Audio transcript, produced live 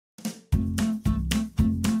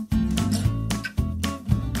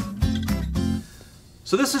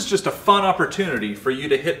So this is just a fun opportunity for you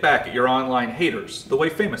to hit back at your online haters, the way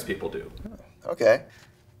famous people do. Okay.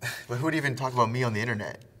 But who'd even talk about me on the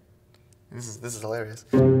internet? This is hilarious.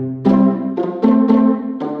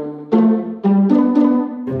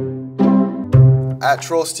 At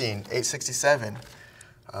Trollstein867,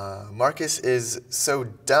 Marcus is so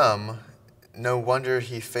dumb, no wonder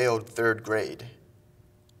he failed 3rd grade.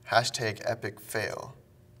 Hashtag epic fail.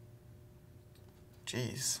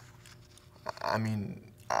 Jeez. I mean,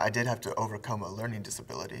 I did have to overcome a learning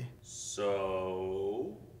disability.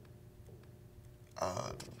 So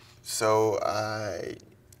I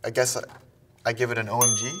guess I give it an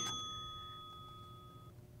OMG?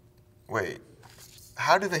 Wait,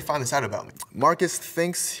 how did they find this out about me? Marcus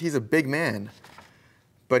thinks he's a big man,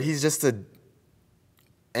 but he's just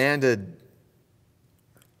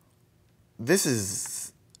this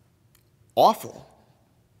is awful.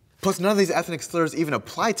 Plus, none of these ethnic slurs even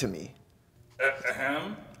apply to me.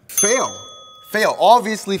 Fail. Fail.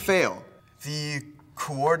 Obviously fail. The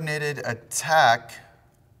coordinated attack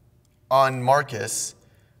on Marcus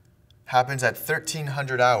happens at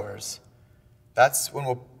 1300 hours. That's when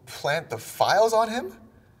we'll plant the files on him?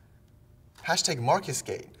 Hashtag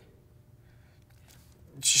MarcusGate.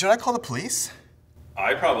 Should I call the police?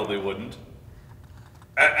 I probably wouldn't.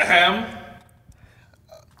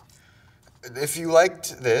 If you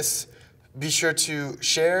liked this, be sure to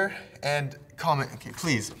share and comment. Okay,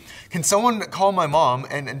 please. Can someone call my mom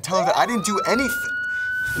and tell her that I didn't do anything?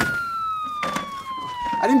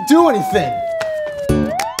 I didn't do anything!